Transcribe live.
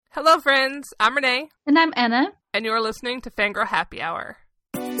Hello, friends. I'm Renee. And I'm Anna. And you're listening to Fangirl Happy Hour.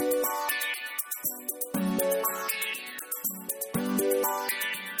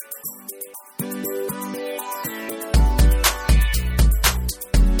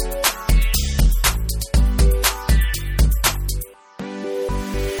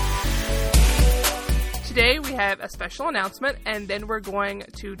 Today we have a special announcement, and then we're going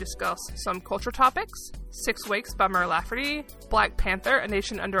to discuss some culture topics, 6 Weeks by Mur Lafferty, Black Panther, A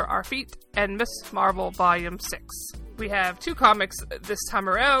Nation Under Our Feet, and Miss Marvel Volume 6. We have 2 comics this time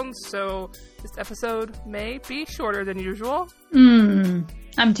around, so this episode may be shorter than usual. I'm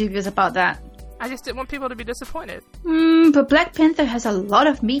dubious about that. I just didn't want people to be disappointed. But Black Panther has a lot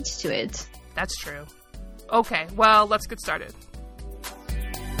of meat to it. That's true. Okay, well, let's get started.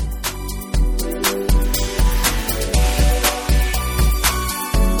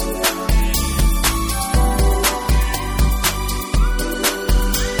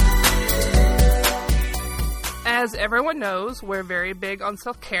 As everyone knows, we're very big on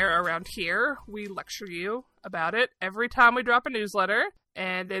self-care around here. We lecture you about it every time we drop a newsletter,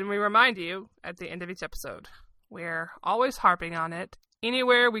 and then we remind you at the end of each episode. We're always harping on it.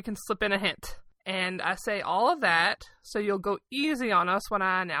 Anywhere we can slip in a hint. And I say all of that so you'll go easy on us when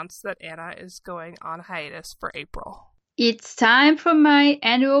I announce that Anna is going on hiatus for April. It's time for my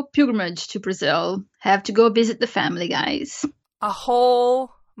annual pilgrimage to Brazil. Have to go visit the family, guys. A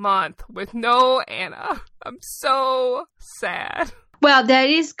whole month with no Anna. I'm so sad. Well, that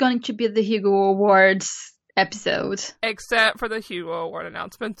is going to be the Hugo Awards episode. Except for the Hugo Award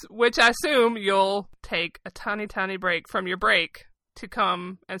announcements, which I assume you'll take a tiny break from your break to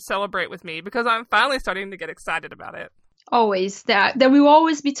come and celebrate with me, because I'm finally starting to get excited about it. Always. There will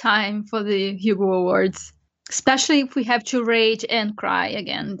always be time for the Hugo Awards. Especially if we have to rage and cry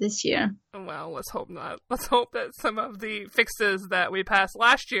again this year. Well, let's hope not. Let's hope that some of the fixes that we passed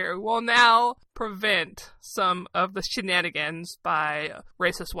last year will now prevent some of the shenanigans by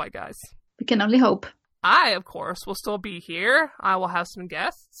racist white guys. We can only hope. I, of course, will still be here. I will have some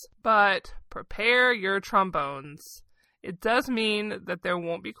guests, but prepare your trombones. It does mean that there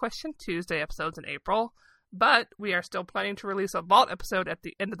won't be Question Tuesday episodes in April, but we are still planning to release a Vault episode at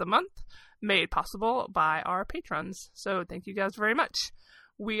the end of the month, made possible by our patrons. So thank you guys very much.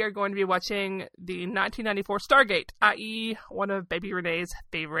 We are going to be watching the 1994 Stargate, i.e. one of Baby Renee's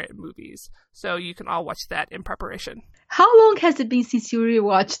favorite movies. So you can all watch that in preparation. How long has it been since you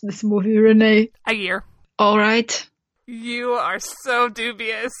rewatched this movie, Renee? A year. All right. You are so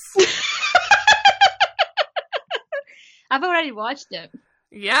dubious. I've already watched it.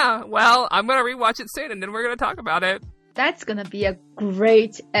 Yeah, well, I'm going to rewatch it soon, and then we're going to talk about it. That's going to be a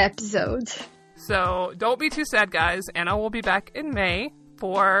great episode. So don't be too sad, guys. Anna will be back in May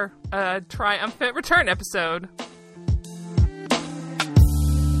for a triumphant return episode.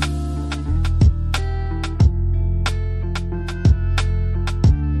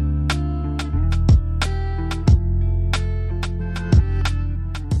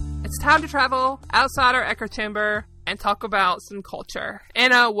 It's time to travel outside our echo chamber and talk about some culture.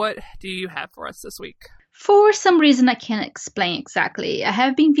 Anna, what do you have for us this week? For some reason I can't explain exactly, I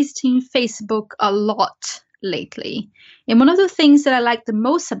have been visiting Facebook a lot lately. And one of the things that I like the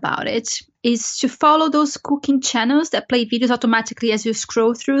most about it is to follow those cooking channels that play videos automatically as you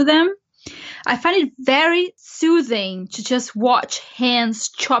scroll through them. I find it very soothing to just watch hands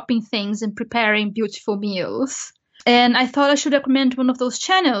chopping things and preparing beautiful meals. And I thought I should recommend one of those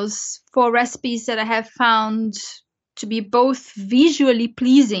channels for recipes that I have found to be both visually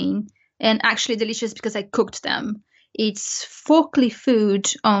pleasing and actually delicious because I cooked them. It's Folkly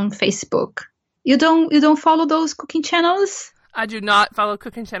Food on Facebook. You don't follow those cooking channels? I do not follow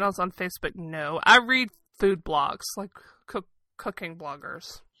cooking channels on Facebook, no. I read food blogs, like cooking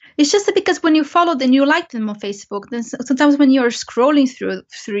bloggers. It's just that because when you follow them, you like them on Facebook, then sometimes when you're scrolling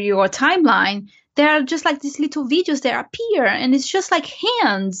through your timeline, there are just like these little videos that appear, and it's just like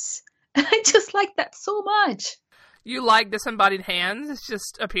hands. I just like that so much. You like disembodied hands? It's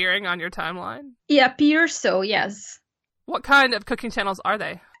just appearing on your timeline? It appears so, yes. What kind of cooking channels are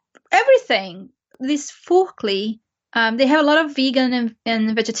they? Everything. This Folkly, they have a lot of vegan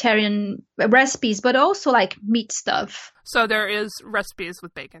and vegetarian recipes, but also like meat stuff. So there is recipes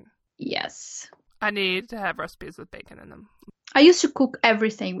with bacon? Yes. I need to have recipes with bacon in them. I used to cook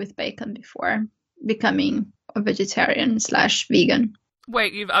everything with bacon before becoming a vegetarian/vegan.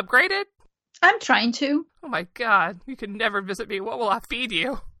 Wait, you've upgraded? I'm trying to. Oh my god, you can never visit me. What will I feed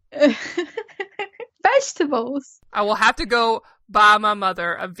you? Vegetables. I will have to go buy my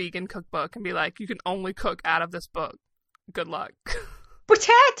mother a vegan cookbook and be like, you can only cook out of this book. Good luck.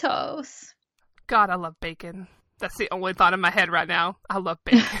 Potatoes. God, I love bacon. That's the only thought in my head right now. I love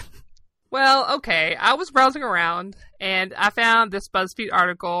bacon. Well, okay, I was browsing around, and I found this BuzzFeed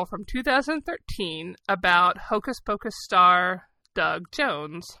article from 2013 about Hocus Pocus star Doug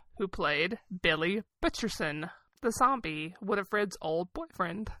Jones, who played Billy Butcherson, the zombie, Winifred's old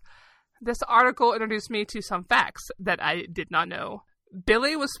boyfriend. This article introduced me to some facts that I did not know.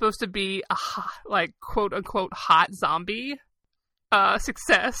 Billy was supposed to be a hot, quote-unquote hot zombie.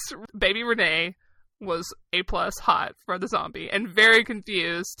 Success. Baby Renee was A+ hot for the zombie and very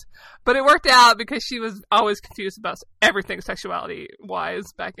confused. But it worked out because she was always confused about everything sexuality-wise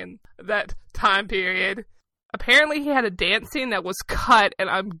back in that time period. Apparently he had a dance scene that was cut, and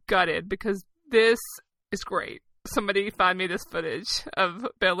I'm gutted because this is great. Somebody find me this footage of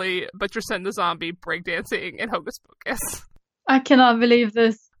Billy Butcherson the zombie breakdancing in Hocus Pocus. I cannot believe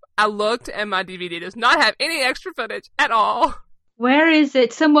this. I looked and my DVD does not have any extra footage at all. Where is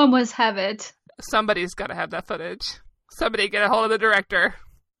it? Someone must have it. Somebody's got to have that footage. Somebody get a hold of the director.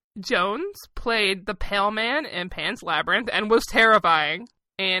 Jones played the Pale Man in Pan's Labyrinth and was terrifying.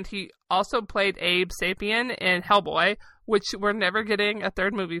 And he also played Abe Sapien in Hellboy, which we're never getting a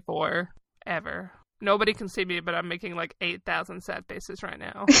third movie for, ever. Nobody can see me, but I'm making like 8,000 sad faces right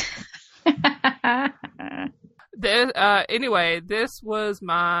now. Anyway, this was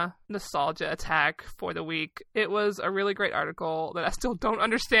my nostalgia attack for the week. It was a really great article that I still don't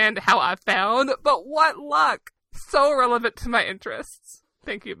understand how I found, but what luck! So relevant to my interests.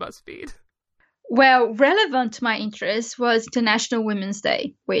 Thank you, BuzzFeed. Well, relevant to my interests was International Women's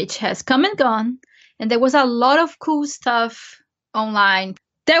Day, which has come and gone, and there was a lot of cool stuff online.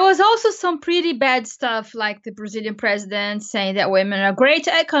 There was also some pretty bad stuff, like the Brazilian president saying that women are great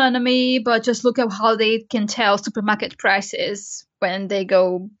at economy, but just look at how they can tell supermarket prices when they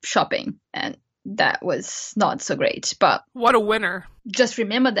go shopping. And that was not so great. But what a winner. Just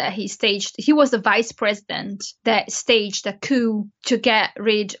remember that he was the vice president that staged a coup to get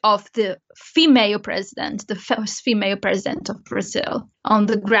rid of the female president, the first female president of Brazil, on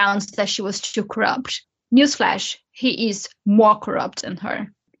the grounds that she was too corrupt. Newsflash, he is more corrupt than her.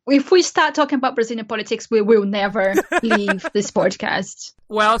 If we start talking about Brazilian politics, we will never leave this podcast.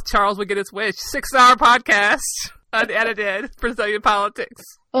 Well, Charles would get his wish. 6-hour podcast, unedited, Brazilian politics.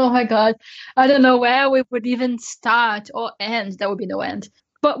 Oh my God. I don't know where we would even start or end. There would be no end.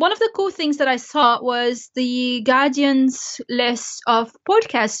 But one of the cool things that I saw was the Guardian's list of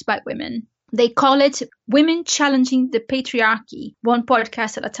podcasts by women. They call it Women Challenging the Patriarchy, one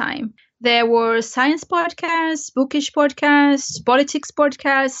podcast at a time. There were science podcasts, bookish podcasts, politics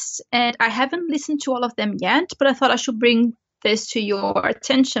podcasts, and I haven't listened to all of them yet, but I thought I should bring this to your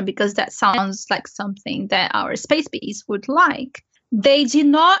attention because that sounds like something that our Space Bees would like. They did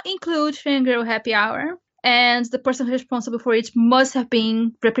not include Fangirl Happy Hour, and the person responsible for it must have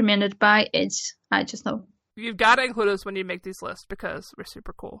been reprimanded by it. I just know. You've got to include us when you make these lists because we're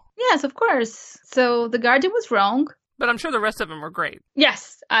super cool. Yes, of course. So The Guardian was wrong. But I'm sure the rest of them were great.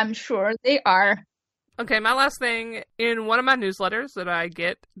 Yes, I'm sure they are. Okay, my last thing. In one of my newsletters that I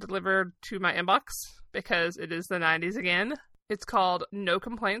get delivered to my inbox, because it is the 90s again, it's called No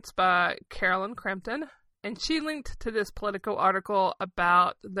Complaints by Carolyn Crampton. And she linked to this Politico article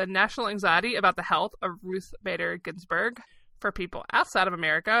about the national anxiety about the health of Ruth Bader Ginsburg. For people outside of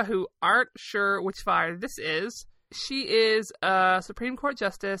America who aren't sure which fire this is, she is a Supreme Court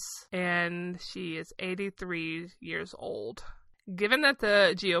Justice, and she is 83 years old. Given that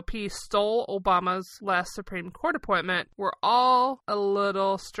the GOP stole Obama's last Supreme Court appointment, we're all a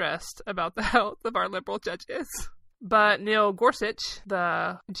little stressed about the health of our liberal judges. But Neil Gorsuch,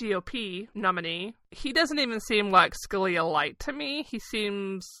 the GOP nominee, he doesn't even seem like Scalia light to me. He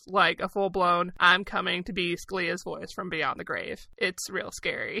seems like a full-blown, I'm coming to be Scalia's voice from beyond the grave. It's real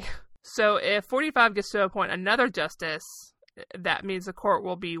scary. So if 45 gets to appoint another justice, that means the court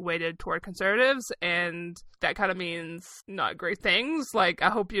will be weighted toward conservatives, and that kind of means not great things. Like, I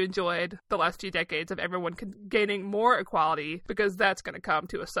hope you enjoyed the last few decades of everyone gaining more equality, because that's going to come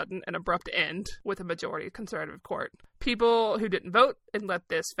to a sudden and abrupt end with a majority conservative court. People who didn't vote and let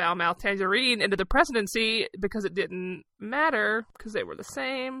this foul-mouthed tangerine into the presidency because it didn't matter, because they were the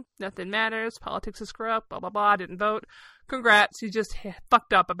same, nothing matters, politics is corrupt, blah, blah, blah, didn't vote. Congrats, you just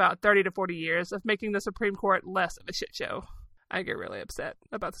fucked up about 30 to 40 years of making the Supreme Court less of a shit show. I get really upset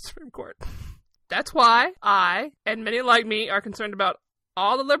about the Supreme Court. That's why I, and many like me, are concerned about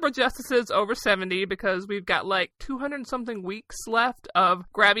all the liberal justices over 70, because we've got like 200-something weeks left of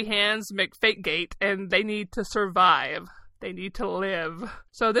grabby hands, McFategate, and they need to survive. They need to live.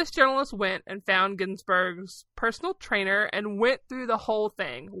 So this journalist went and found Ginsburg's personal trainer and went through the whole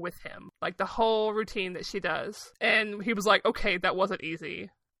thing with him. Like the whole routine that she does. And he was like, okay, that wasn't easy.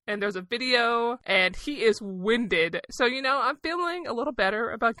 and there's a video, and he is winded. So, I'm feeling a little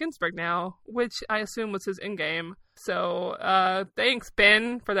better about Ginsburg now, which I assume was his endgame. So, thanks,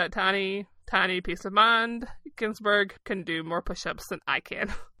 Ben, for that tiny peace of mind. Ginsburg can do more push-ups than I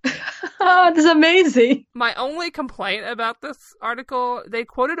can. Oh, that's amazing. My only complaint about this article, they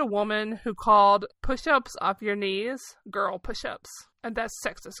quoted a woman who called push-ups off your knees girl push-ups. And that's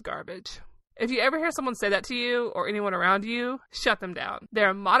sexist garbage. If you ever hear someone say that to you or anyone around you, shut them down.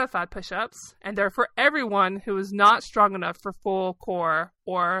 They're modified push-ups, and they're for everyone who is not strong enough for full core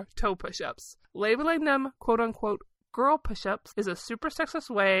or toe push-ups. Labeling them quote-unquote girl push-ups is a super sexist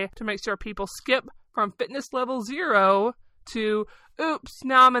way to make sure people skip from fitness level 0 to, oops,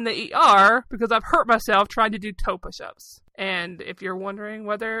 now I'm in the ER because I've hurt myself trying to do toe push-ups. And if you're wondering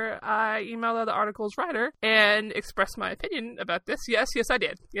whether I emailed the article's writer and expressed my opinion about this, yes, I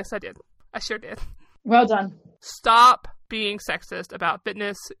did. Yes, I did. I sure did. Well done. Stop being sexist about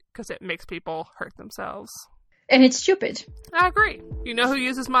fitness because it makes people hurt themselves. And it's stupid. I agree. You know who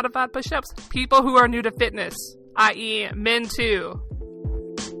uses modified push-ups? People who are new to fitness, i.e. men too.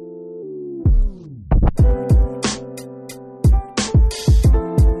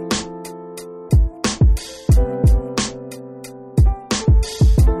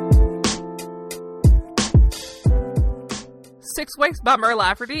 Six Weeks by Mur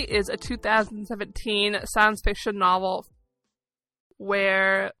Lafferty is a 2017 science fiction novel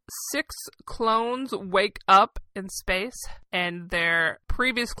where 6 clones wake up in space and their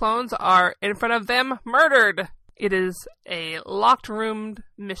previous clones are in front of them murdered. It is a locked room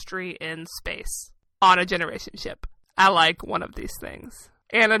mystery in space on a generation ship. I like one of these things.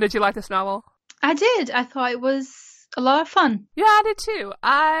 Anna, did you like this novel? I did. I thought it was a lot of fun. Yeah, I did too.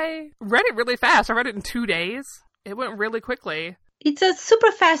 I read it really fast. I read it in 2 days. It went really quickly. It's a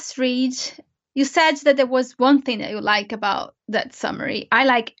super fast read. You said that there was one thing that you like about that summary. I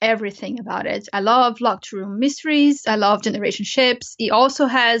like everything about it. I love locked room mysteries. I love generation ships. It also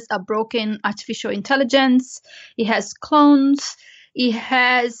has a broken artificial intelligence. It has clones. It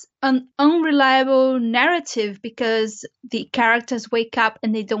has an unreliable narrative because the characters wake up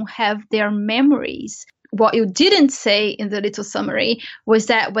and they don't have their memories. What you didn't say in the little summary was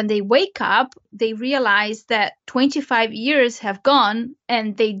that when they wake up, they realize that 25 years have gone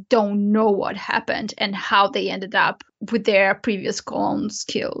and they don't know what happened and how they ended up with their previous clones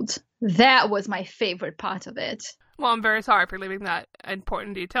killed. That was my favorite part of it. Well, I'm very sorry for leaving that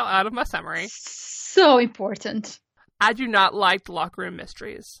important detail out of my summary. So important. I do not like locker room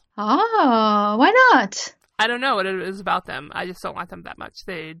mysteries. Oh, why not? I don't know what it is about them. I just don't like them that much.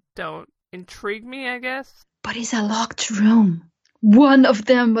 They don't intrigue me, I guess. But it's a locked room. One of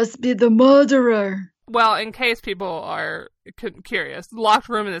them must be the murderer. Well, in case people are curious, locked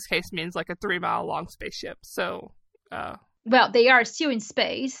room in this case means like a 3-mile long spaceship. So, well, they are still in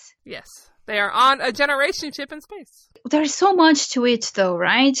space. Yes. They are on a generation ship in space. There's so much to it, though,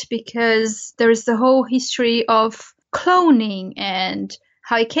 right? Because there's the whole history of cloning and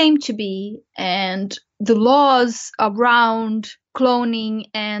how it came to be and the laws around cloning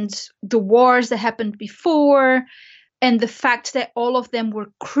and the wars that happened before and the fact that all of them were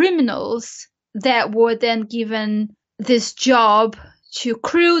criminals that were then given this job to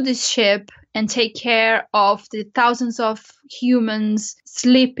crew this ship and take care of the thousands of humans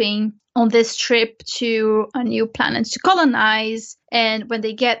sleeping on this trip to a new planet to colonize. And when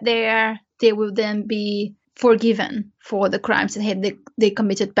they get there, they will then be forgiven for the crimes that they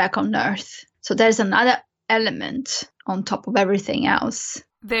committed back on Earth. So there's another element on top of everything else.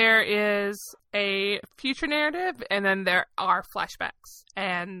 There is a future narrative, and then there are flashbacks.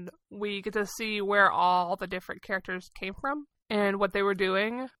 And we get to see where all the different characters came from and what they were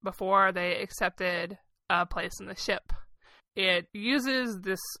doing before they accepted a place in the ship. It uses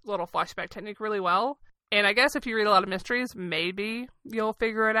this little flashback technique really well. And I guess if you read a lot of mysteries, maybe you'll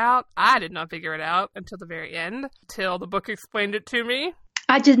figure it out. I did not figure it out until the very end, till the book explained it to me.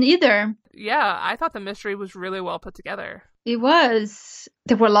 I didn't either. Yeah, I thought the mystery was really well put together. It was.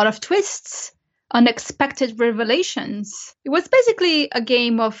 There were a lot of twists, unexpected revelations. It was basically a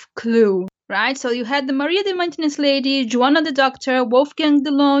game of Clue, right? So you had the Maria the maintenance lady, Joanna the doctor, Wolfgang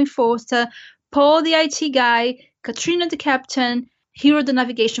the law enforcer, Paul the IT guy, Katrina the captain, Hero the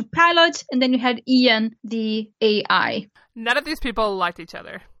navigation pilot, and then you had Ian the AI. None of these people liked each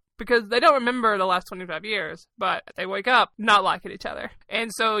other because they don't remember the last 25 years, but they wake up not liking each other. And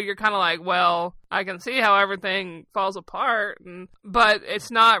so you're kind of like, well, I can see how everything falls apart, but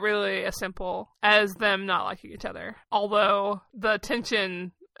it's not really as simple as them not liking each other. Although the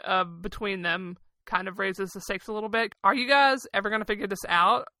tension between them kind of raises the stakes a little bit. Are you guys ever going to figure this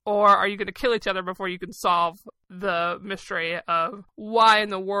out? Or are you going to kill each other before you can solve the mystery of why in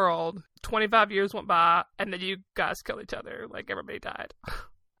the world 25 years went by and then you guys kill each other like everybody died?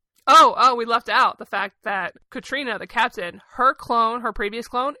 We left out the fact that Katrina, the captain, her previous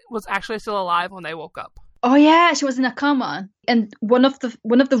clone, was actually still alive when they woke up. Oh yeah, she was in a coma. And one of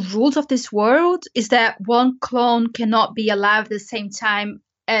the rules of this world is that one clone cannot be alive at the same time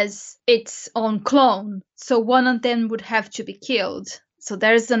as its own clone. So one of them would have to be killed. So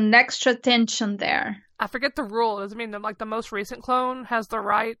there's an extra tension there. I forget the rule. Does it mean that the most recent clone has the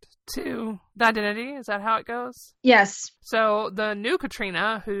right to the identity? Is that how it goes? Yes. So the new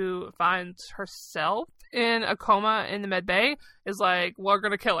Katrina, who finds herself in a coma in the med bay, is like, we're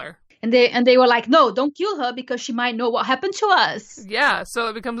going to kill her. And they were like, no, don't kill her because she might know what happened to us. Yeah, so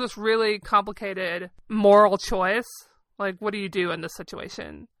it becomes this really complicated moral choice. Like, what do you do in this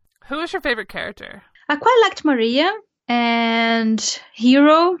situation? Who is your favorite character? I quite liked Maria and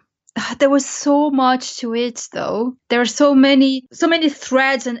Hero. There was so much to it, though. There are so many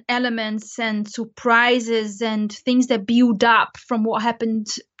threads and elements and surprises and things that build up from what happened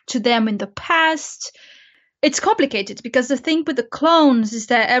to them in the past. It's complicated because the thing with the clones is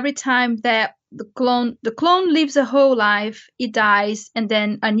that every time that the clone lives a whole life, it dies, and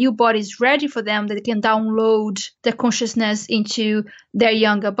then a new body is ready for them that they can download their consciousness into their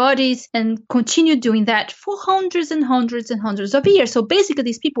younger bodies and continue doing that for hundreds and hundreds and hundreds of years. So basically,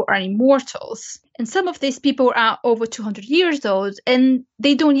 these people are immortals. And some of these people are over 200 years old, and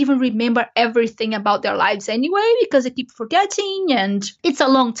they don't even remember everything about their lives anyway because they keep forgetting, and it's a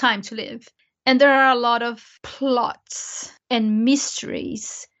long time to live. And there are a lot of plots and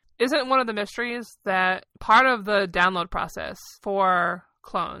mysteries. Isn't one of the mysteries that part of the download process for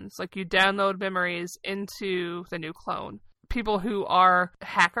clones, like you download memories into the new clone, people who are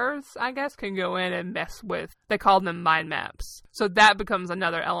hackers, I guess, can go in and mess with, they call them mind maps. So that becomes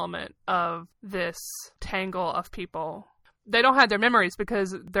another element of this tangle of people. They don't have their memories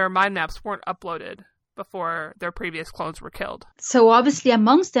because their mind maps weren't uploaded before their previous clones were killed. So obviously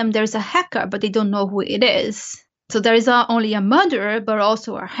amongst them there's a hacker, but they don't know who it is. So there is not only a murderer, but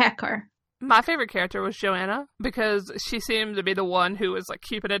also a hacker. My favorite character was Joanna, because she seemed to be the one who was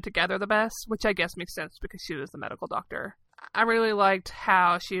keeping it together the best, which I guess makes sense because she was the medical doctor. I really liked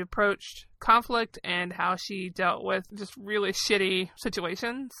how she approached conflict and how she dealt with just really shitty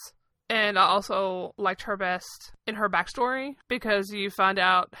situations. And I also liked her best in her backstory because you find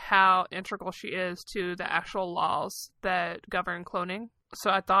out how integral she is to the actual laws that govern cloning. So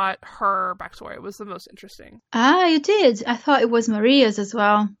I thought her backstory was the most interesting. Ah, you did? I thought it was Maria's as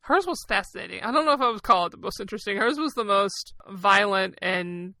well. Hers was fascinating. I don't know if I would call it the most interesting. Hers was the most violent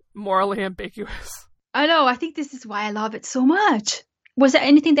and morally ambiguous. I know. I think this is why I love it so much. Was there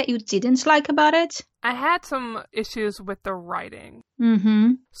anything that you didn't like about it? I had some issues with the writing.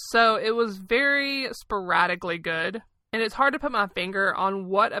 Mm-hmm. So it was very sporadically good. And it's hard to put my finger on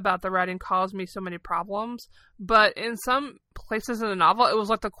what about the writing caused me so many problems. But in some places in the novel, it was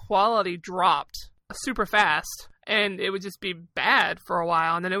like the quality dropped super fast. And it would just be bad for a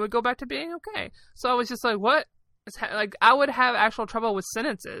while. And then it would go back to being okay. So I was just like, what? I would have actual trouble with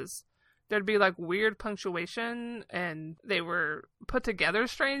sentences. There'd be weird punctuation and they were put together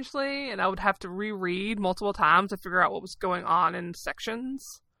strangely. And I would have to reread multiple times to figure out what was going on in sections.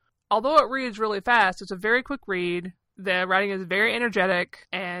 Although it reads really fast, it's a very quick read. The writing is very energetic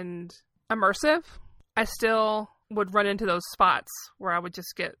and immersive. I still would run into those spots where I would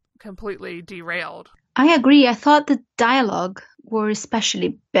just get completely derailed. I agree. I thought the dialogue were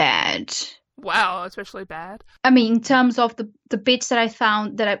especially bad. Wow, especially bad. I mean, in terms of the bits that I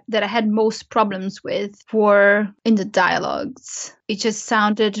found that I had most problems with were in the dialogues. It just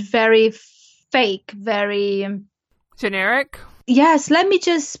sounded very fake, very generic. Yes, let me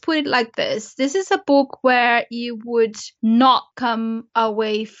just put it like this. This is a book where you would not come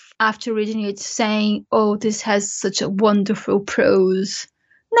away after reading it saying, oh, this has such a wonderful prose.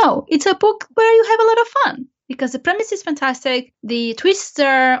 No, it's a book where you have a lot of fun because the premise is fantastic. The twists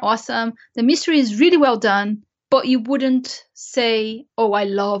are awesome. The mystery is really well done, but you wouldn't say, oh, I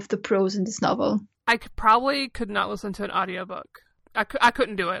love the prose in this novel. I probably could not listen to an audiobook. I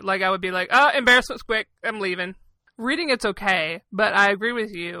couldn't do it. I would be like, oh, embarrassment's quick. I'm leaving. Reading it's okay, but I agree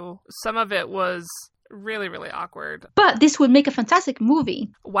with you. Some of it was really, really awkward. But this would make a fantastic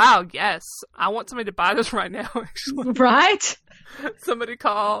movie. Wow, yes. I want somebody to buy this right now, actually. Right? Somebody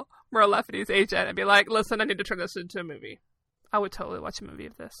call Merle Lafferty's agent and be like, listen, I need to turn this into a movie. I would totally watch a movie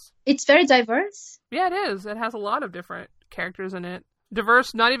of this. It's very diverse. Yeah, it is. It has a lot of different characters in it.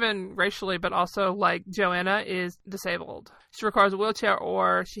 Diverse, not even racially, but also, like, Joanna is disabled. She requires a wheelchair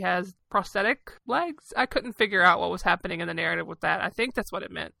or she has prosthetic legs. I couldn't figure out what was happening in the narrative with that. I think that's what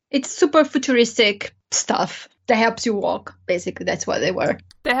it meant. It's super futuristic stuff that helps you walk. Basically, that's what they were.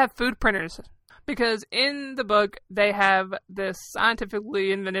 They have food printers. Because in the book, they have this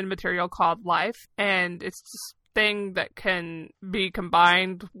scientifically invented material called life, and it's this thing that can be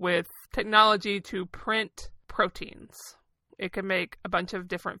combined with technology to print proteins. It can make a bunch of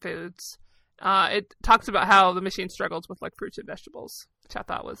different foods. It talks about how the machine struggles with like fruits and vegetables, which I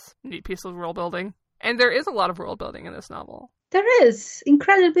thought was a neat piece of world building. And there is a lot of world building in this novel. There is,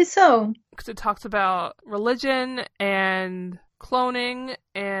 incredibly so. Because it talks about religion and cloning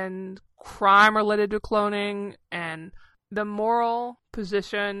and crime related to cloning and the moral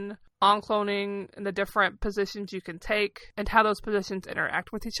position on cloning and the different positions you can take and how those positions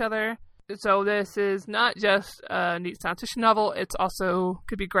interact with each other. So this is not just a neat science fiction novel, it's also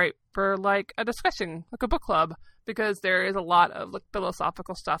could be great for like a discussion, like a book club, because there is a lot of like,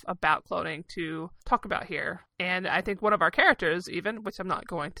 philosophical stuff about cloning to talk about here. And I think one of our characters, even, which I'm not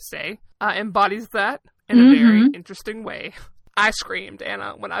going to say, embodies that in a very interesting way. I screamed,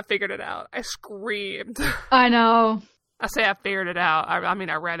 Anna, when I figured it out. I screamed. I know. I say I figured it out. I mean,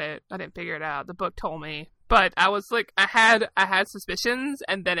 I read it. I didn't figure it out. The book told me. But I was like, I had suspicions,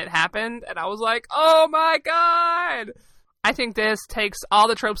 and then it happened, and I was like, oh my god! I think this takes all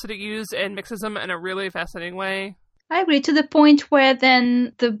the tropes that it used and mixes them in a really fascinating way. I agree, to the point where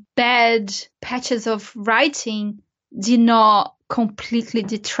then the bad patches of writing did not completely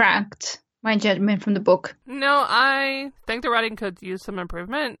detract my judgment from the book. No, I think the writing could use some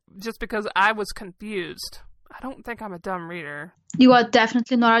improvement, just because I was confused. I don't think I'm a dumb reader. You are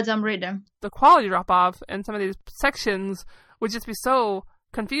definitely not a dumb reader. The quality drop-off in some of these sections would just be so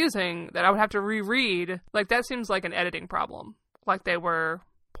confusing that I would have to reread. Like, that seems like an editing problem. Like, they were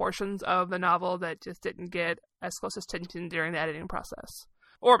portions of the novel that just didn't get as close attention during the editing process.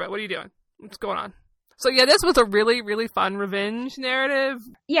 Orbit, what are you doing? What's going on? So yeah, this was a really, really fun revenge narrative.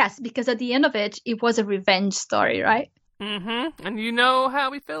 Yes, because at the end of it, it was a revenge story, right? Mm-hmm. And you know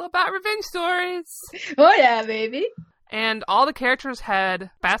how we feel about revenge stories. Oh yeah, baby. And all the characters had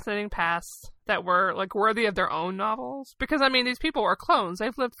fascinating pasts that were, like, worthy of their own novels. Because, I mean, these people are clones.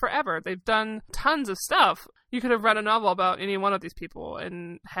 They've lived forever. They've done tons of stuff. You could have read a novel about any one of these people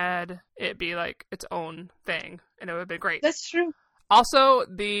and had it be, like, its own thing. And it would have been great. That's true. Also,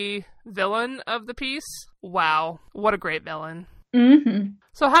 the villain of the piece, wow, what a great villain. Mm-hmm.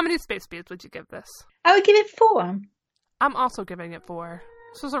 So how many space beads would you give this? I would give it 4. I'm also giving it 4.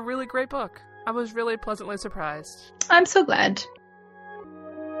 This was a really great book. I was really pleasantly surprised. I'm so glad.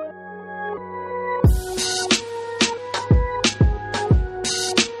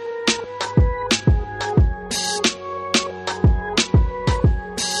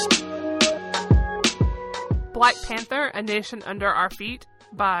 Black Panther, A Nation Under Our Feet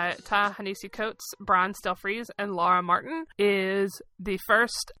by Ta-Nehisi Coates, Brian Stelfreeze, and Laura Martin is the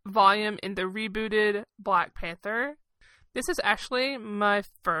first volume in the rebooted Black Panther. This is actually my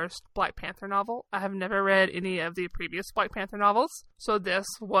first Black Panther novel. I have never read any of the previous Black Panther novels, so this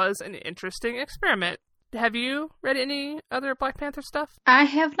was an interesting experiment. Have you read any other Black Panther stuff? I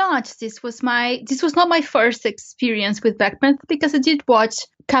have not. This was not my first experience with Black Panther because I did watch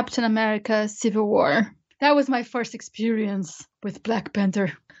Captain America: Civil War. That was my first experience with Black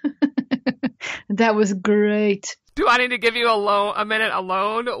Panther. That was great. Do I need to give you a minute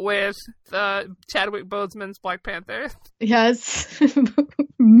alone with Chadwick Boseman's Black Panther? Yes,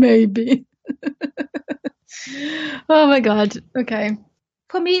 maybe. Oh my god. Okay.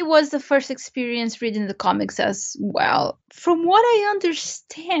 For me, it was the first experience reading the comics as well. From what I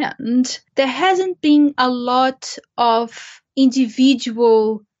understand, there hasn't been a lot of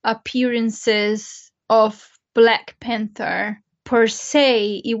individual appearances of Black Panther per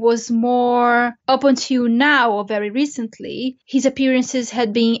se. It was more, up until now or very recently, his appearances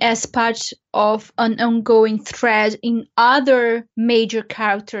had been as part of an ongoing thread in other major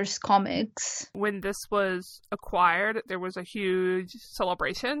characters' comics. When this was acquired, there was a huge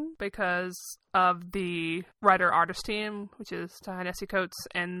celebration because of the writer-artist team, which is Ta-Nehisi Coates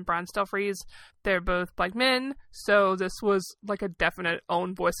and Brian Stelfreeze. They're both Black men, so this was like a definite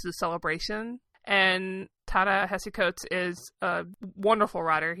own voices celebration. And Ta-Nehisi Coates is a wonderful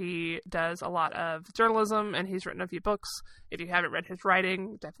writer. He does a lot of journalism, and he's written a few books. If you haven't read his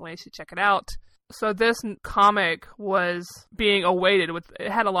writing, definitely should check it out. So this comic was being awaited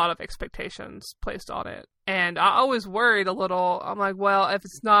it had a lot of expectations placed on it. And I always worried a little. I'm like, well, if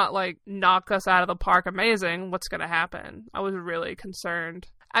it's not like knock us out of the park amazing, what's going to happen? I was really concerned.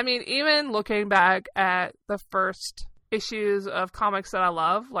 I mean, even looking back at the first issues of comics that I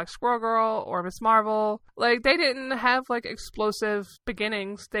love, like Squirrel Girl or Miss Marvel. Like, they didn't have, like, explosive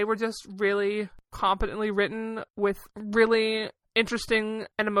beginnings. They were just really competently written with really interesting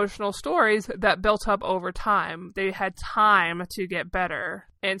and emotional stories that built up over time. They had time to get better.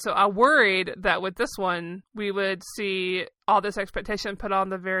 And so I worried that with this one, we would see all this expectation put on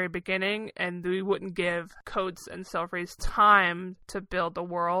the very beginning, and we wouldn't give Coates and Silvery's time to build the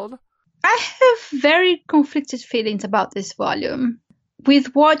world. I have very conflicted feelings about this volume. With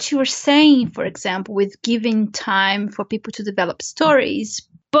what you were saying, for example, with giving time for people to develop stories,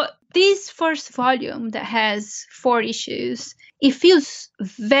 but this first volume that has 4 issues, it feels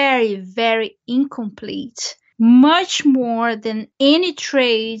very, very incomplete. Much more than any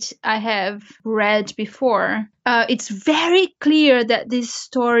trade I have read before. It's very clear that this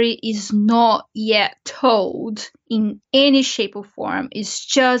story is not yet told in any shape or form. It's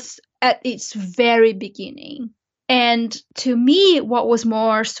just at its very beginning. And to me, what was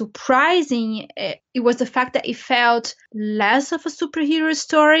more surprising, it was the fact that it felt less of a superhero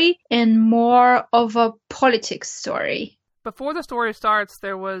story and more of a politics story. Before the story starts,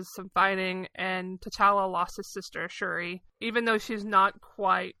 there was some fighting, and T'Challa lost his sister, Shuri, even though she's not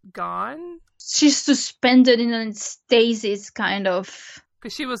quite gone. She's suspended in a stasis, kind of.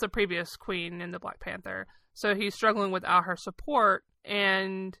 Because she was the previous queen in the Black Panther, so he's struggling without her support.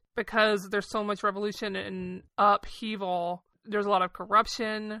 And because there's so much revolution and upheaval, there's a lot of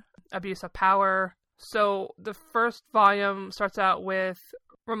corruption, abuse of power. So the first volume starts out with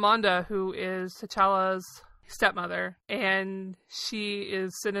Ramonda, who is T'Challa's stepmother, and she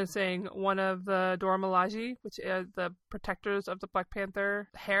is sentencing one of the Dora Milaje, which are the protectors of the Black Panther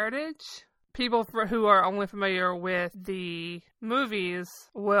heritage. People who are only familiar with the movies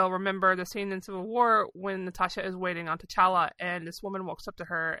will remember the scene in Civil War when Natasha is waiting on T'Challa, and this woman walks up to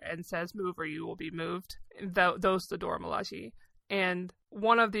her and says, "Move or you will be moved." Those the Dora Milaje. And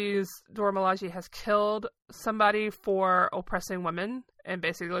one of these Dora Milaje has killed somebody for oppressing women and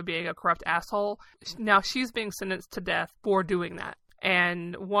basically being a corrupt asshole. Now she's being sentenced to death for doing that.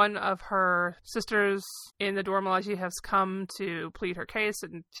 And one of her sisters in the Dora Milaje has come to plead her case,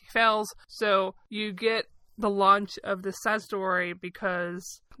 and she fails. So you get the launch of this side story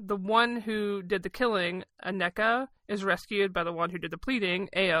because the one who did the killing, Aneka, is rescued by the one who did the pleading,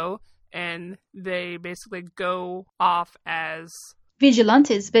 Ao, and they basically go off as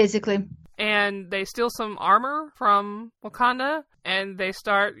vigilantes, basically. And they steal some armor from Wakanda, and they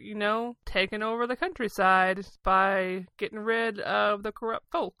start, taking over the countryside by getting rid of the corrupt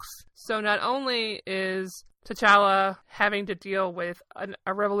folks. So not only is T'Challa having to deal with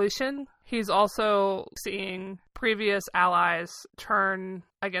a revolution, he's also seeing previous allies turn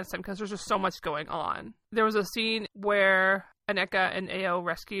against him because there's just so much going on. There was a scene where Aneka and Ao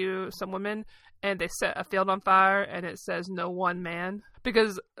rescue some women, and they set a field on fire, and it says "No one man,"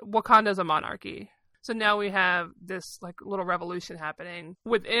 because Wakanda's a monarchy. So now we have this little revolution happening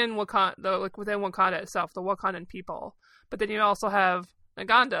within Wakanda, within Wakanda itself, the Wakandan people. But then you also have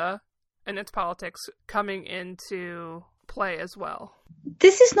Uganda and its politics coming into play as well.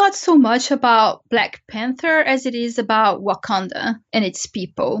 This is not so much about Black Panther as it is about Wakanda and its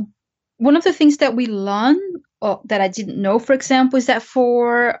people. One of the things that we learn, or that I didn't know, for example, is that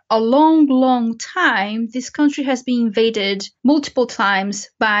for a long, long time, this country has been invaded multiple times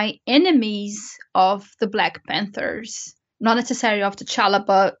by enemies of the Black Panthers. Not necessarily of T'Challa,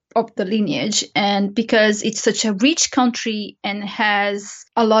 but of the lineage. And because it's such a rich country and has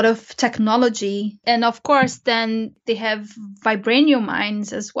a lot of technology, and of course, then they have vibranium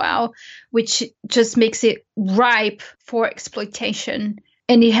mines as well, which just makes it ripe for exploitation.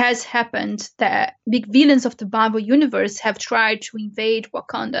 And it has happened that big villains of the Marvel Universe have tried to invade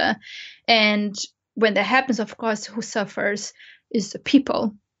Wakanda. And when that happens, of course, who suffers is the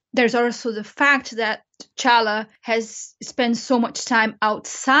people. There's also the fact that T'Challa has spent so much time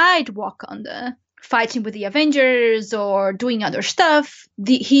outside Wakanda, fighting with the Avengers or doing other stuff.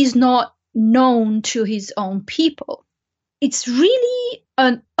 He's not known to his own people. It's really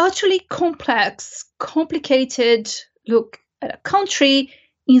an utterly complex, complicated look at a country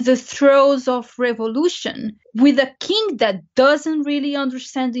in the throes of revolution, with a king that doesn't really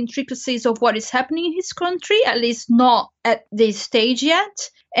understand the intricacies of what is happening in his country, at least not at this stage yet,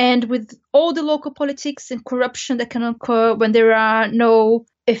 and with all the local politics and corruption that can occur when there are no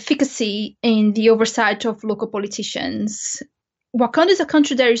efficacy in the oversight of local politicians. Wakanda is a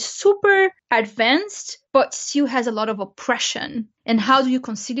country that is super advanced, but still has a lot of oppression. And how do you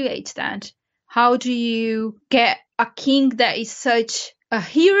conciliate that? How do you get a king that is such a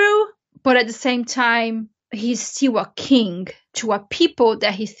hero, but at the same time he's still a king to a people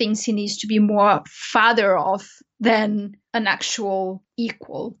that he thinks he needs to be more father of than an actual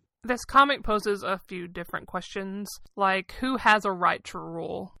equal. This comic poses a few different questions, like who has a right to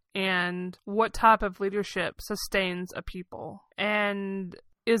rule, and what type of leadership sustains a people, and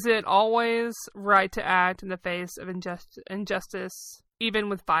is it always right to act in the face of injustice, even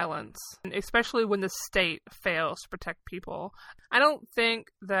with violence, especially when the state fails to protect people? I don't think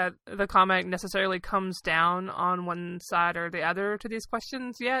that the comic necessarily comes down on one side or the other to these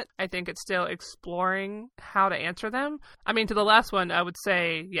questions yet. I think it's still exploring how to answer them. I mean, to the last one, I would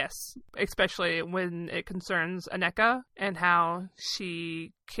say yes, especially when it concerns Aneka and how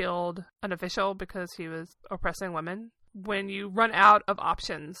she killed an official because he was oppressing women. When you run out of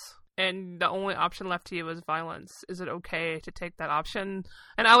options and the only option left to you is violence, is it okay to take that option?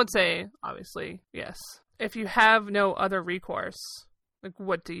 And I would say, obviously, yes. If you have no other recourse, like,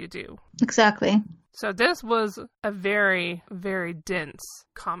 what do you do? Exactly. So this was a very, very dense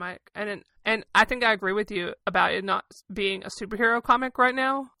comic. And I think I agree with you about it not being a superhero comic right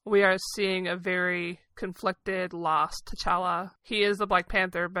now. We are seeing a very conflicted, lost T'Challa. He is the Black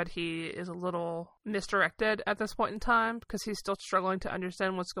Panther, but he is a little misdirected at this point in time because he's still struggling to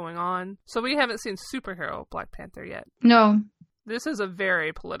understand what's going on. So we haven't seen superhero Black Panther yet. No. This is a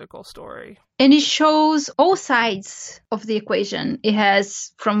very political story. And it shows all sides of the equation. It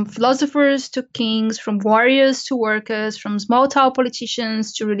has from philosophers to kings, from warriors to workers, from small town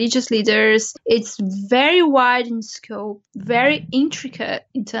politicians to religious leaders. It's very wide in scope, very intricate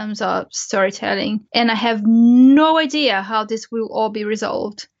in terms of storytelling. And I have no idea how this will all be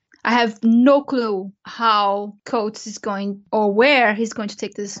resolved. I have no clue how Coates is going or where he's going to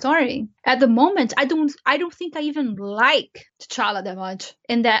take this story. At the moment, I don't think I even like T'Challa that much,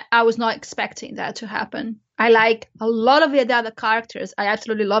 and that I was not expecting that to happen. I like a lot of the other characters. I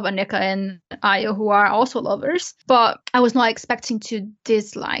absolutely love Aneka and Ayo, who are also lovers, but I was not expecting to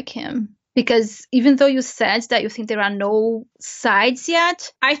dislike him. Because even though you said that you think there are no sides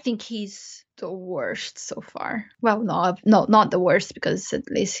yet, I think he's the worst so far. Well, no, not the worst, because at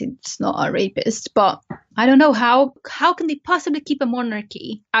least he's not a rapist. But I don't know how can they possibly keep a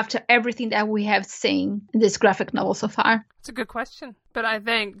monarchy after everything that we have seen in this graphic novel so far? It's a good question, but I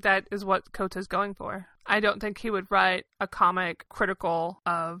think that is what Kota is going for. I don't think he would write a comic critical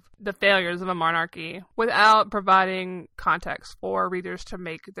of the failures of a monarchy without providing context for readers to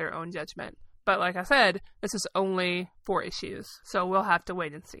make their own judgment. But like I said, this is only 4 issues, so we'll have to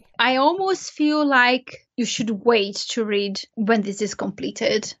wait and see. I almost feel like you should wait to read when this is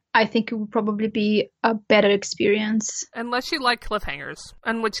completed. I think it will probably be a better experience. Unless you like cliffhangers,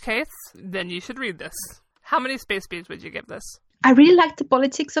 in which case, then you should read this. How many space beads would you give this? I really like the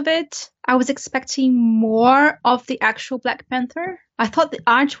politics of it. I was expecting more of the actual Black Panther. I thought the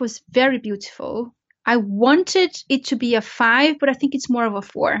art was very beautiful. I wanted it to be a 5, but I think it's more of a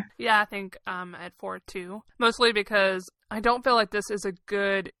 4. Yeah, I think at 4 too. Mostly because I don't feel like this is a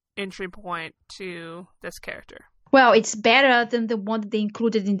good entry point to this character. Well, it's better than the one that they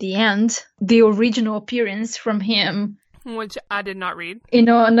included in the end, the original appearance from him. Which I did not read. You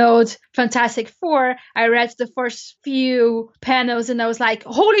know, note Fantastic Four. I read the first few panels and I was like,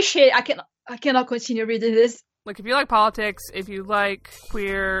 holy shit, I cannot continue reading this. Like, if you like politics, if you like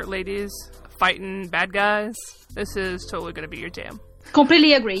queer ladies fighting bad guys, this is totally going to be your jam.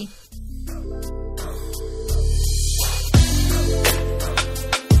 Completely agree.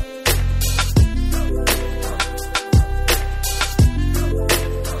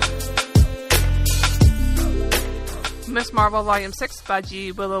 Miss Marvel Volume 6 by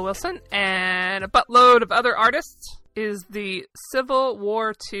G. Willow Wilson and a buttload of other artists is the Civil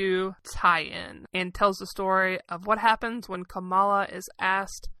War II tie-in and tells the story of what happens when Kamala is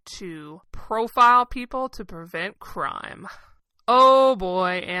asked to profile people to prevent crime. Oh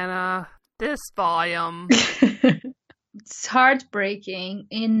boy, Anna, this volume. It's heartbreaking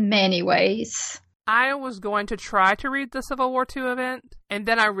in many ways. I was going to try to read the Civil War II event, and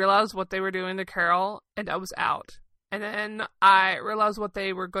then I realized what they were doing to Carol, and I was out. And then I realized what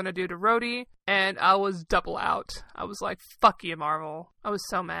they were going to do to Rhodey, and I was double out. I was like, fuck you, Marvel. I was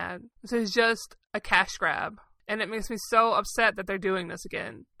so mad. This is just a cash grab. And it makes me so upset that they're doing this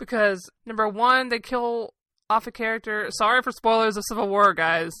again. Because, number one, they kill off a character. Sorry for spoilers of Civil War,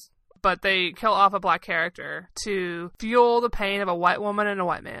 guys. But they kill off a black character to fuel the pain of a white woman and a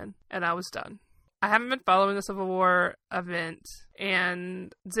white man. And I was done. I haven't been following the Civil War event,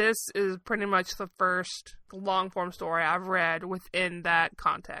 and this is pretty much the first long-form story I've read within that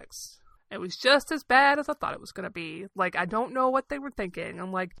context. It was just as bad as I thought it was going to be. Like, I don't know what they were thinking.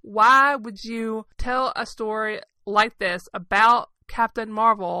 I'm like, why would you tell a story like this about Captain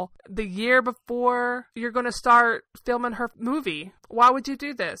Marvel the year before you're going to start filming her movie? Why would you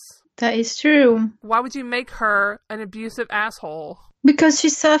do this? That is true. Why would you make her an abusive asshole? Because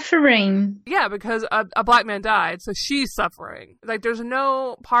she's suffering. Yeah, because a black man died, so she's suffering. Like, there's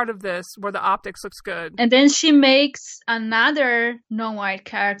no part of this where the optics looks good. And then she makes another non-white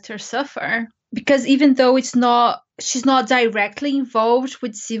character suffer. Because even though she's not directly involved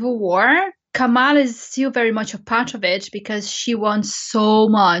with Civil War, Kamala is still very much a part of it because she wants so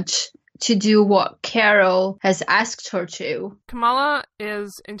much to do what Carol has asked her to. Kamala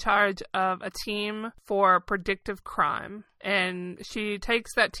is in charge of a team for predictive crime, and she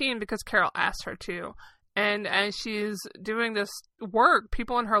takes that team because Carol asked her to. And as she's doing this work,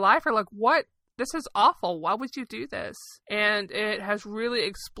 people in her life are like, what? This is awful. Why would you do this? And it has really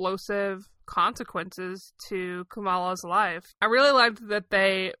explosive consequences to Kamala's life. I really liked that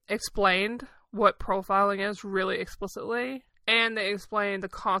they explained what profiling is really explicitly. And they explain the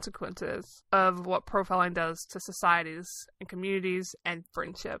consequences of what profiling does to societies and communities and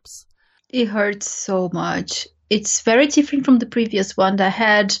friendships. It hurts so much. It's very different from the previous one that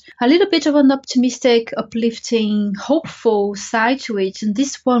had a little bit of an optimistic, uplifting, hopeful side to it. And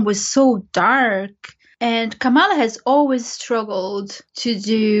this one was so dark. And Kamala has always struggled to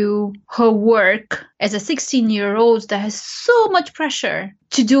do her work as a 16-year-old that has so much pressure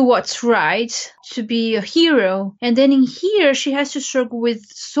to do what's right, to be a hero. And then in here, she has to struggle with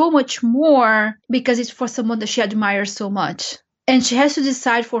so much more because it's for someone that she admires so much. And she has to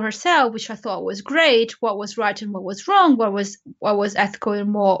decide for herself, which I thought was great, what was right and what was wrong, what was ethical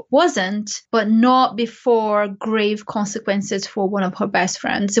and what wasn't, but not before grave consequences for one of her best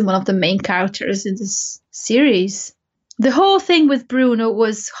friends and one of the main characters in this series. The whole thing with Bruno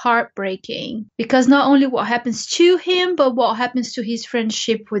was heartbreaking because not only what happens to him, but what happens to his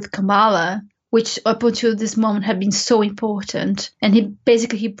friendship with Kamala, which up until this moment had been so important. And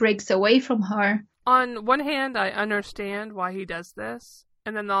he breaks away from her. On one hand, I understand why he does this.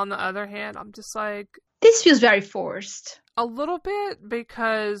 And then on the other hand, I'm just like... This feels very forced. A little bit,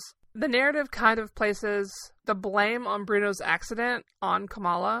 because the narrative kind of places the blame on Bruno's accident on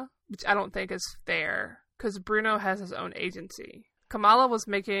Kamala, which I don't think is fair, because Bruno has his own agency. Kamala was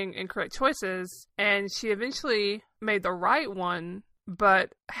making incorrect choices, and she eventually made the right one,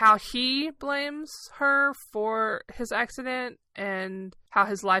 but how he blames her for his accident and how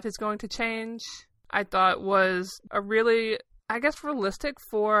his life is going to change, I thought was a really, I guess, realistic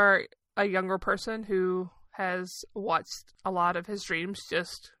for a younger person who has watched a lot of his dreams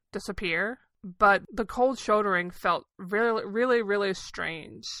just disappear. But the cold shouldering felt really, really, really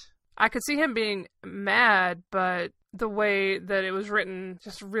strange. I could see him being mad, but the way that it was written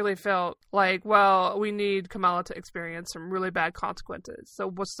just really felt like, well, we need Kamala to experience some really bad consequences. So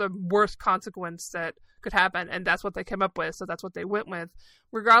what's the worst consequence that could happen? And that's what they came up with, so that's what they went with,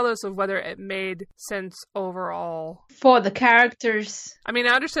 regardless of whether it made sense overall. For the characters. I mean,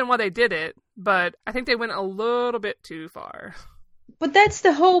 I understand why they did it, but I think they went a little bit too far. But that's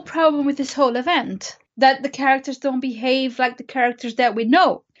the whole problem with this whole event, that the characters don't behave like the characters that we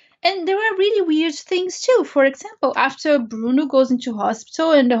know. And there are really weird things too. For example, after Bruno goes into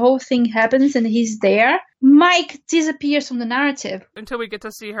hospital and the whole thing happens and he's there, Mike disappears from the narrative. Until we get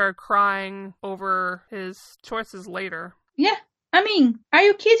to see her crying over his choices later. Yeah. I mean, are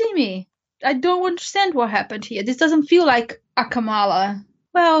you kidding me? I don't understand what happened here. This doesn't feel like a Kamala.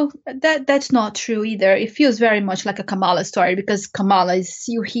 Well, that's not true either. It feels very much like a Kamala story because Kamala is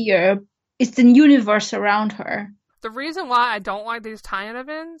still here. It's the universe around her. The reason why I don't like these tie-in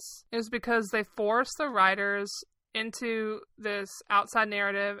events is because they force the writers into this outside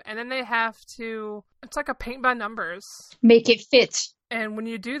narrative, and then they have to, it's like a paint by numbers. Make it fit. And when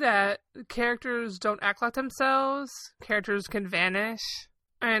you do that, characters don't act like themselves, characters can vanish,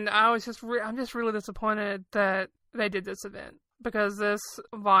 and I'm just really disappointed that they did this event, because this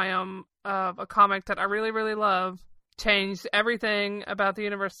volume of a comic that I really, really love changed everything about the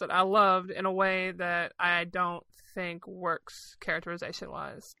universe that I loved in a way that I don't think works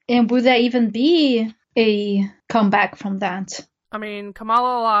characterization-wise. And would there even be a comeback from that? I mean,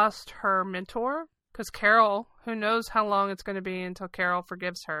 Kamala lost her mentor, because Carol, who knows how long it's going to be until Carol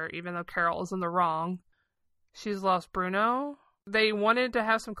forgives her, even though Carol is in the wrong. She's lost Bruno. They wanted to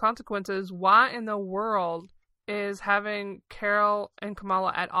have some consequences. Why in the world is having Carol and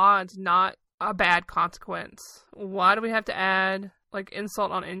Kamala at odds not a bad consequence? Why do we have to add, like,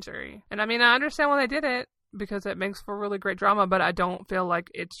 insult on injury? And I mean, I understand why they did it, because it makes for really great drama, but I don't feel like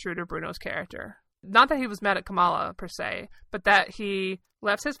it's true to Bruno's character. Not that he was mad at Kamala, per se, but that he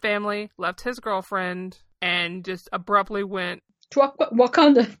left his family, left his girlfriend, and just abruptly went to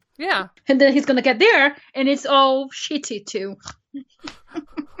Wakanda. Yeah. And then he's gonna get there, and it's all shitty too.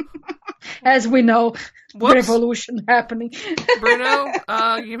 As we know, Whoops. revolution happening. Bruno,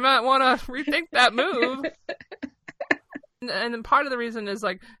 you might want to rethink that move. And then part of the reason is,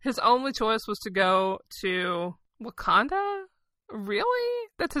 like, his only choice was to go to Wakanda? Really?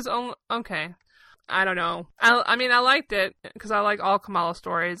 That's his own... Okay. I don't know. I mean, I liked it, because I like all Kamala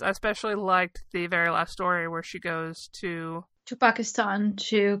stories. I especially liked the very last story where she goes to Pakistan,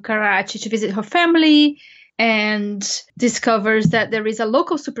 to Karachi, to visit her family, and discovers that there is a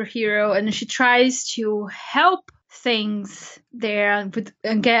local superhero, and she tries to help things there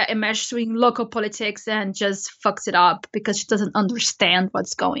and get immersed in local politics, and just fucks it up because she doesn't understand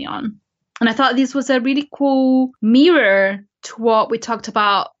what's going on. And I thought this was a really cool mirror to what we talked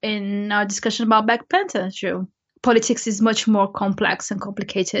about in our discussion about Black Panther too. Politics is much more complex and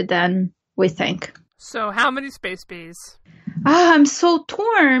complicated than we think. So how many space bees? I'm so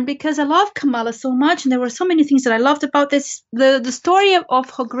torn because I love Kamala so much, and there were so many things that I loved about this. The story of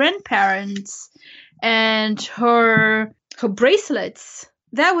her grandparents and her bracelets.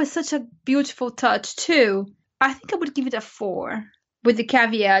 That was such a beautiful touch too. I think I would give it a 4, with the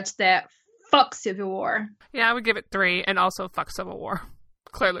caveat that fuck Civil War. Yeah, I would give it 3, and also fuck Civil War.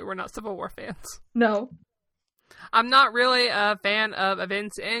 Clearly, we're not Civil War fans. No. I'm not really a fan of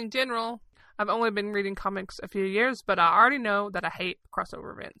events in general. I've only been reading comics a few years, but I already know that I hate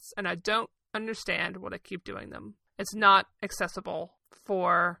crossover events, and I don't understand why they keep doing them. It's not accessible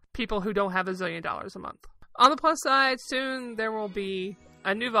for people who don't have $1 zillion a month. On the plus side, soon there will be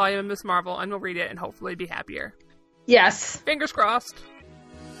a new volume of Miss Marvel, and we'll read it and hopefully be happier. Yes. Fingers crossed.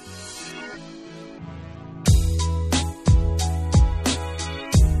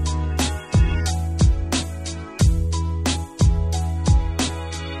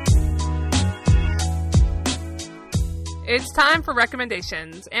 It's time for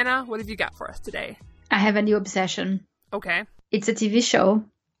recommendations. Anna, what have you got for us today? I have a new obsession. Okay. It's a TV show.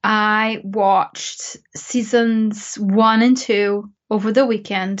 I watched seasons 1 and 2 over the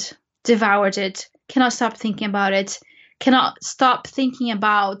weekend, devoured it, cannot stop thinking about it, cannot stop thinking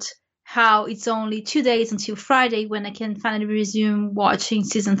about how it's only 2 days until Friday when I can finally resume watching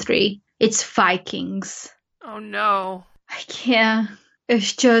season 3. It's Vikings. Oh no. I can't.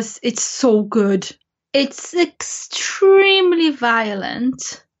 It's so good. It's extremely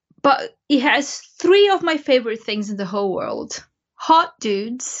violent, but it has 3 of my favorite things in the whole world. Hot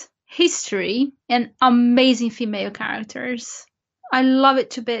dudes, history, and amazing female characters. I love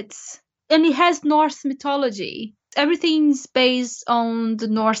it to bits. And it has Norse mythology. Everything's based on the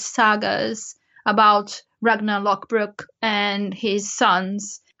Norse sagas about Ragnar Lothbrok and his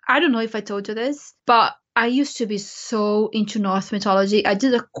sons. I don't know if I told you this, but I used to be so into Norse mythology. I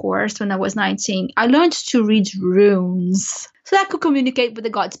did a course when I was 19. I learned to read runes so that I could communicate with the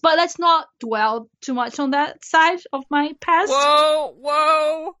gods. But let's not dwell too much on that side of my past.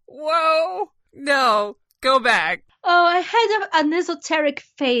 Whoa. No, go back. Oh, I had an esoteric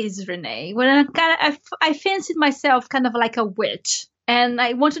phase, Renee, when I fancied myself kind of like a witch. And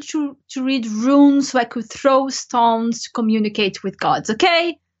I wanted to read runes so I could throw stones to communicate with gods,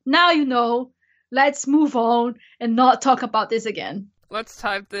 okay? Now you know. Let's move on and not talk about this again. Let's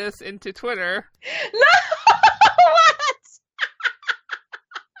type this into Twitter. No! What?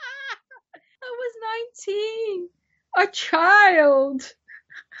 I was 19. A child.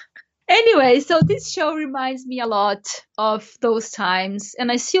 Anyway, so this show reminds me a lot of those times.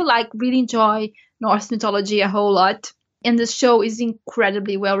 And I still really enjoy Norse mythology a whole lot. And the show is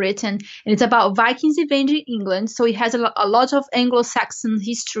incredibly well written. And it's about Vikings invading England. So it has a lot of Anglo-Saxon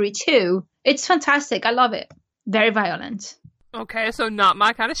history too. It's fantastic. I love it. Very violent. Okay, so not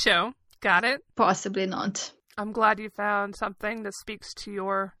my kind of show. Got it? Possibly not. I'm glad you found something that speaks to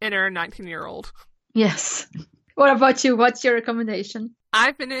your inner 19-year-old. Yes. What about you? What's your recommendation?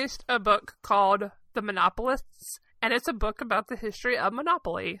 I finished a book called The Monopolists, and it's a book about the history of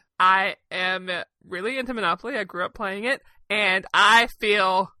Monopoly. I am really into Monopoly. I grew up playing it, and I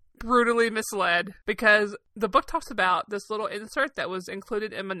feel brutally misled because the book talks about this little insert that was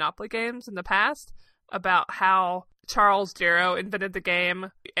included in Monopoly games in the past about how Charles Darrow invented the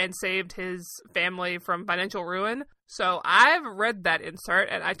game and saved his family from financial ruin. So I've read that insert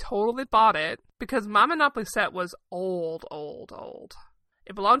and I totally bought it because my Monopoly set was old.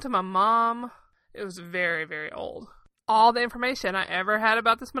 It belonged to my mom. It was very, very old. All the information I ever had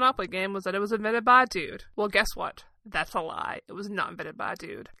about this Monopoly game was that it was invented by a dude. Well, guess what? That's a lie. It was not invented by a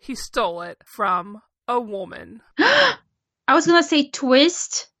dude. He stole it from a woman. I was going to say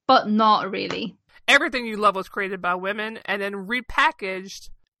twist, but not really. Everything you love was created by women and then repackaged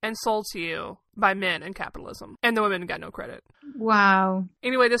and sold to you by men in capitalism. And the women got no credit. Wow.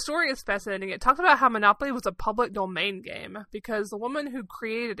 Anyway, the story is fascinating. It talks about how Monopoly was a public domain game because the woman who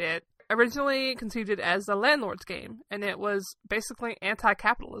created it originally conceived it as a landlord's game, and it was basically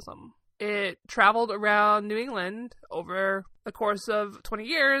anti-capitalism. It traveled around New England over the course of 20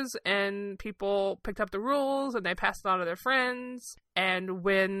 years, and people picked up the rules, and they passed it on to their friends. And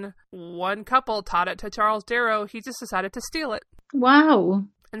when one couple taught it to Charles Darrow, he just decided to steal it. Wow.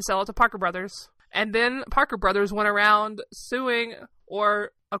 And sell it to Parker Brothers. And then Parker Brothers went around suing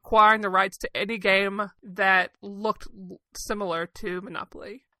or acquiring the rights to any game that looked similar to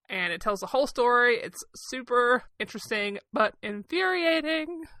Monopoly. And it tells the whole story. It's super interesting, but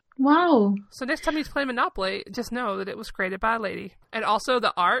infuriating. Wow. So next time you play Monopoly, just know that it was created by a lady. And also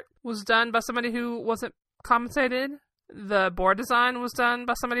the art was done by somebody who wasn't compensated. The board design was done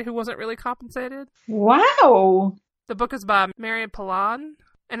by somebody who wasn't really compensated. Wow. The book is by Marion Pilon,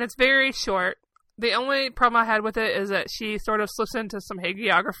 and it's very short. The only problem I had with it is that she sort of slips into some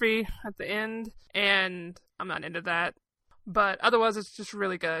hagiography at the end, and I'm not into that. But otherwise, it's just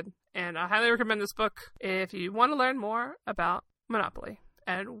really good, and I highly recommend this book if you want to learn more about Monopoly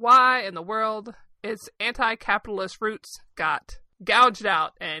and why in the world its anti-capitalist roots got gouged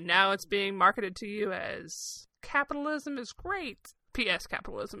out, and now it's being marketed to you as capitalism is great. P.S.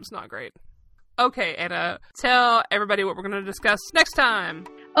 Capitalism is not great. Okay, Anna, tell everybody what we're going to discuss next time.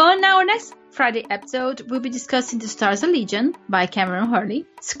 On our next Friday episode, we'll be discussing The Stars of Legion by Cameron Hurley,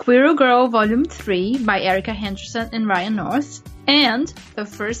 Squirrel Girl Volume 3 by Erica Henderson and Ryan North, and the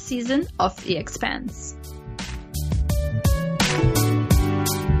first season of The Expanse.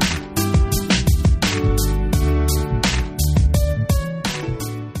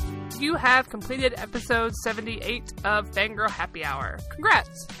 You have completed episode 78 of Fangirl Happy Hour.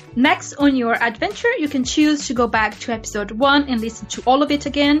 Congrats! Next on your adventure, you can choose to go back to episode 1 and listen to all of it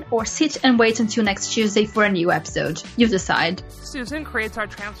again, or sit and wait until next Tuesday for a new episode. You decide. Susan creates our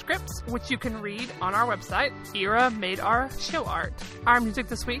transcripts, which you can read on our website. Ira made our show art. Our music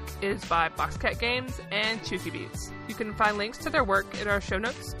this week is by Boxcat Games and Chooky Beats. You can find links to their work in our show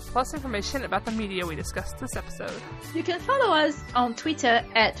notes, plus information about the media we discussed this episode. You can follow us on Twitter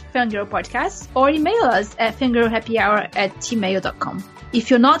at Fangirl Podcast, or email us at fangirlhappyhour@gmail.com. If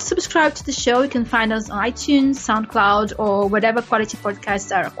you're not subscribed to the show, you can find us on iTunes, SoundCloud, or whatever quality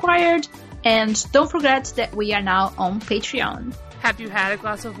podcasts are acquired. And don't forget that we are now on Patreon. Have you had a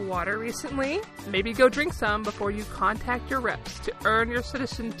glass of water recently? Maybe go drink some before you contact your reps to earn your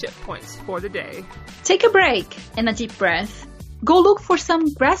citizenship points for the day. Take a break and a deep breath. Go look for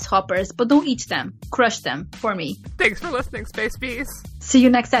some grasshoppers, but don't eat them. Crush them for me. Thanks for listening, Space Bees. See you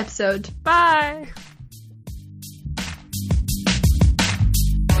next episode. Bye!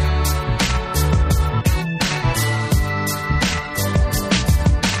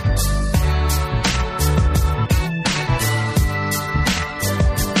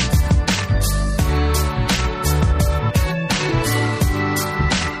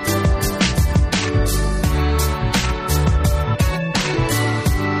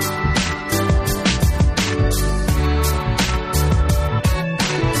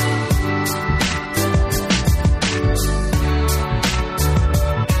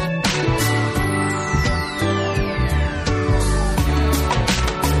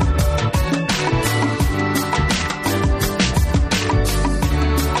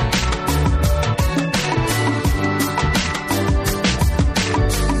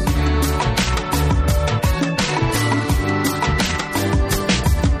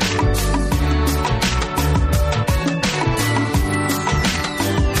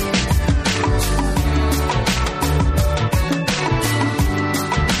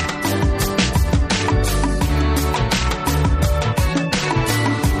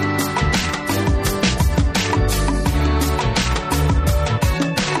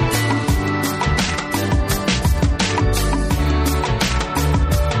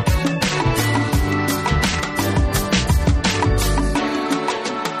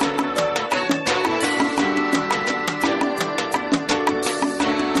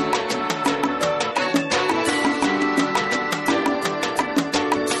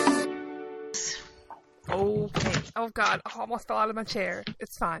 Oh god, I almost fell out of my chair.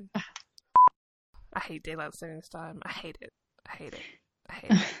 It's fine. I hate daylight savings time. I hate it. I hate it. I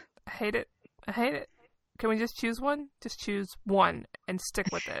hate it. I hate it. I hate it. Can we just choose one? Just choose one and stick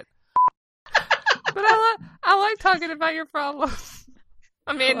with it. But I like talking about your problems.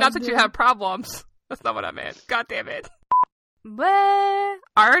 I mean, not that you have problems. That's not what I meant. God damn it. I've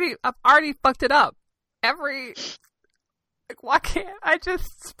already fucked it up. Why can't I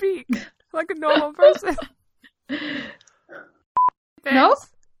just speak like a normal person? No?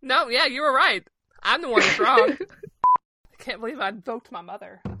 No, yeah, you were right. I'm the one who's wrong. I can't believe I invoked my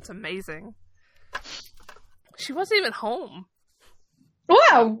mother. It's amazing. She wasn't even home.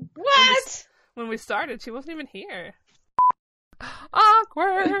 Wow, what? When we started, she wasn't even here.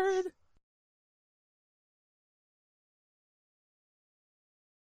 Awkward.